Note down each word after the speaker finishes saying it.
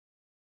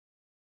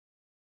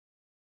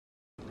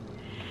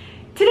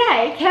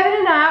Today, Kevin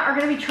and I are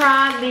going to be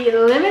trying the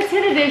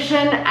limited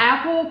edition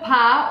Apple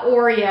Pie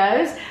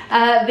Oreos.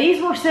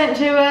 These were sent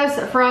to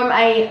us from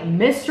a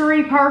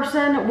mystery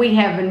person. We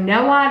have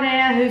no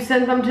idea who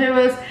sent them to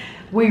us.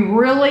 We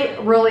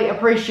really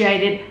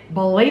appreciate it.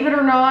 Believe it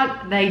or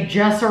not, they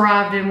just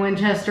arrived in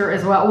Winchester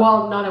as well.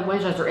 Well, not in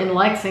Winchester, in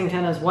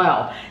Lexington as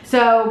well.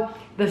 So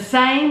the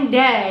same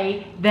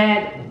day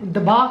that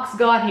the box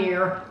got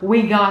here,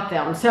 we got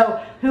them.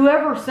 So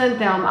whoever sent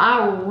them,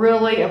 I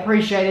really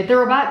appreciate it.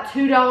 They're about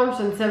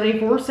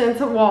 $2.74 at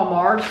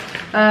Walmart,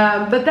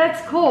 but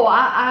that's cool.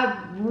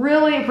 I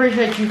really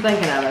appreciate you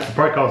thinking of it. It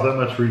probably cost that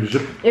much for you to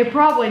ship. It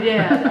probably did,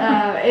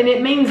 and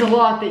it means a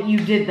lot that you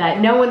did that,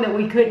 knowing that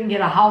we couldn't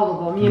get a hold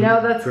of them. You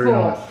know, that's very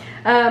cool.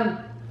 Nice.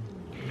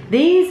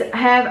 These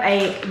have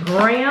a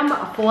graham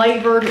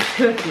flavored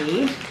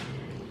cookie.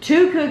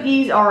 2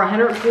 cookies are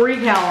 140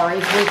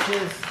 calories, which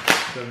is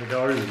 70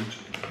 calories each.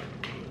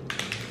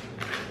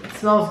 It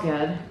smells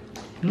good.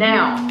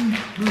 Now,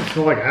 It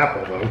smells like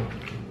apple though.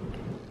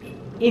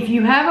 if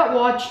you haven't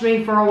watched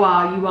me for a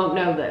while, you won't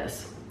know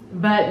this.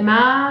 But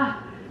my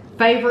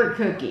favorite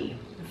cookie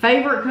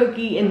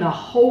in the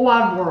whole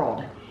wide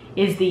world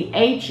is the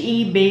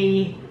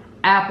H-E-B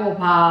apple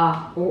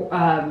pie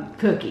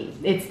cookie.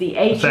 It's the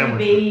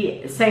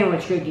H-E-B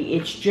sandwich cookie.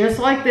 It's just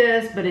like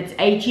this, but it's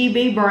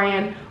H-E-B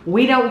brand.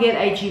 We don't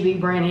get H-E-B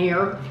brand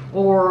here,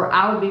 or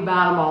I would be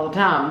buying them all the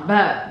time,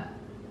 but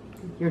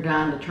you're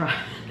dying to try.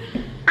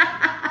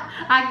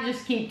 I can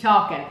just keep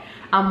talking.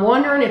 I'm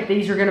wondering if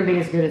these are gonna be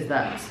as good as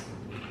those.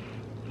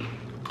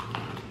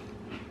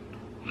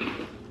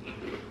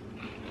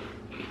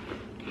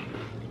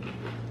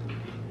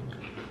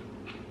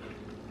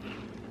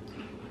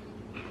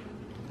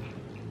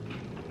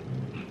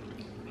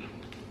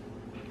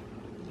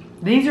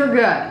 These are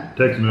good.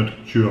 Takes a minute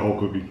to chew a whole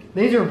cookie.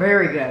 These are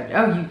very good.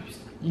 Oh,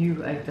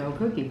 you ate the whole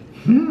cookie.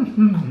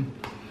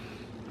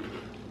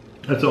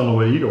 That's the only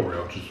way to eat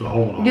Oreo, just a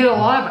whole one. Get a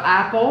lot of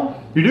apple.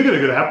 You do get a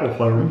good apple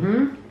flavor.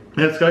 And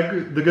it's got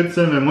the good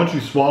cinnamon. Once you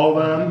swallow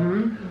that,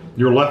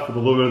 you're left with a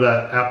little bit of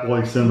that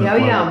apple-y cinnamon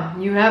flavor. Yeah.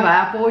 You have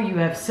apple, you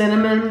have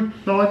cinnamon.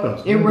 I like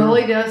those. It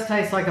really does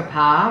taste like a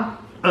pie.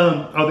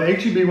 Are the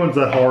H-E-B ones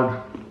that hard?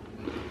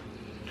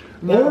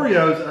 No.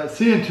 Oreos,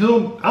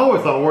 I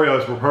always thought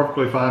Oreos were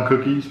perfectly fine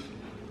cookies.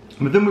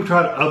 But then we've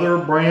tried other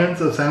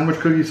brands of sandwich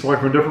cookies,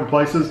 like from different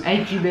places.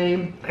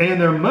 H-E-B. And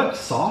they're much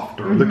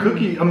softer. The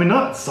cookie, I mean,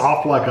 not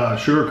soft like a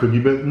sugar cookie,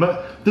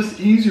 but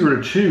just easier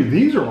to chew.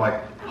 These are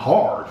like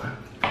hard.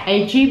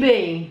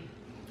 H-E-B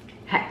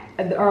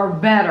are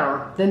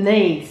better than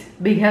these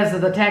because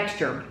of the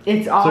texture.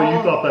 It's all. So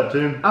you thought that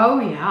too?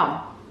 Oh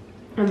yeah.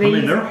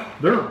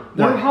 They're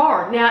like,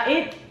 hard. Now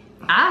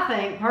I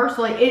think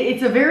personally,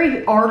 it's a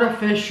very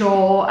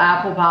artificial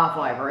apple pie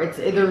flavor. It's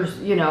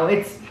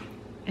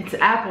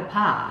apple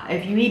pie.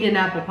 If you eat an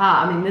apple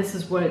pie, I mean, this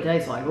is what it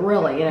tastes like,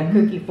 really, in a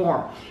cookie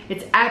form.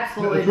 It's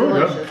absolutely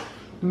delicious.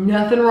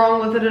 Nothing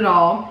wrong with it at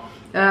all.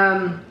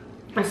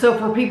 So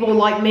for people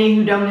like me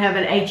who don't have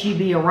an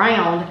H-E-B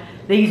around,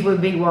 these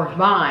would be worth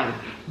buying.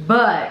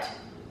 But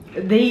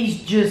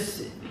these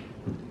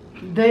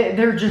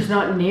they're just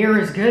not near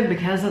as good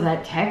because of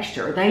that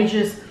texture.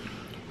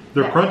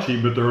 They're crunchy,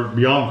 but they're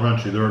beyond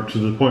crunchy. They're to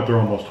the point they're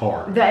almost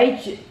hard.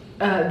 These?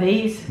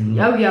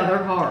 Oh yeah,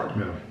 they're hard.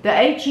 Yeah. The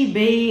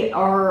H-E-B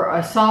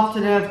are soft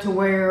enough to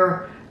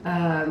where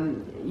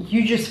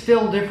you just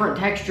feel different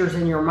textures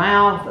in your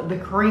mouth. The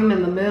cream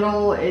in the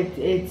middle,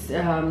 it's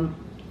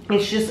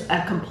just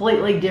a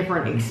completely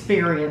different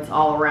experience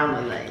all around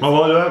than these. Oh,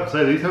 well, I have to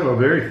say, these have a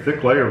very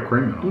thick layer of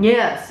cream in them.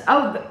 Yes.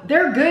 Oh,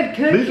 they're good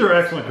cookies. These are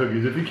excellent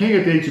cookies. If you can't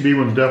get the H-E-B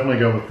ones, definitely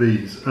go with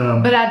these.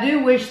 But I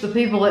do wish the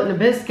people at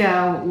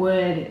Nabisco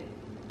would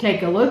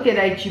take a look at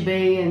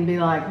H-E-B and be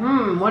like,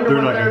 wonder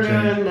what they're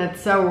doing. That's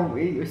so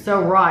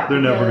right.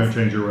 They're never going to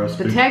change your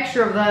recipe. The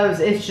texture of those,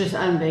 it's just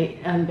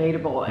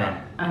unbeatable.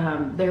 Yeah.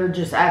 They're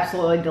just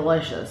absolutely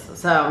delicious.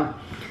 So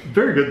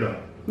very good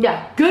though.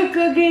 Yeah, good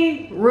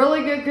cookie,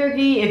 really good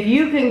cookie. If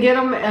you can get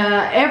them,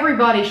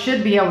 everybody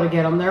should be able to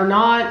get them. They're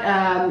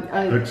not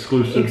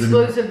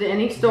exclusive to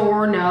any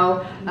store,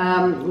 no.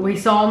 We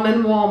saw them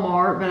in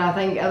Walmart, but I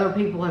think other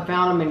people have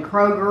found them in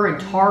Kroger and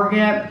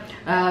Target.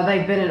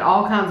 They've been in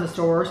all kinds of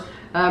stores.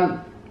 And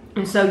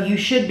so you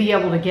should be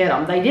able to get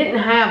them. They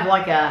didn't have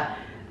like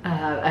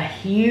a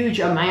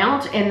huge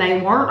amount, and they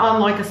weren't on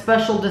like a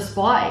special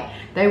display.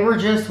 They were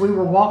just, we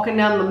were walking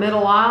down the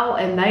middle aisle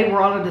and they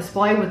were on a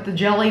display with the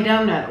jelly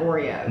donut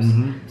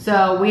Oreos.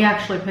 So we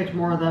actually picked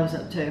more of those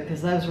up too,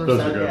 because those were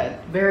so good.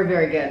 Very,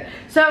 very good.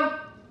 So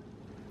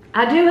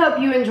I do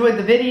hope you enjoyed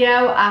the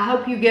video. I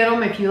hope you get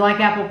them if you like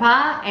apple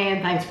pie,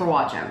 and thanks for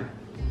watching.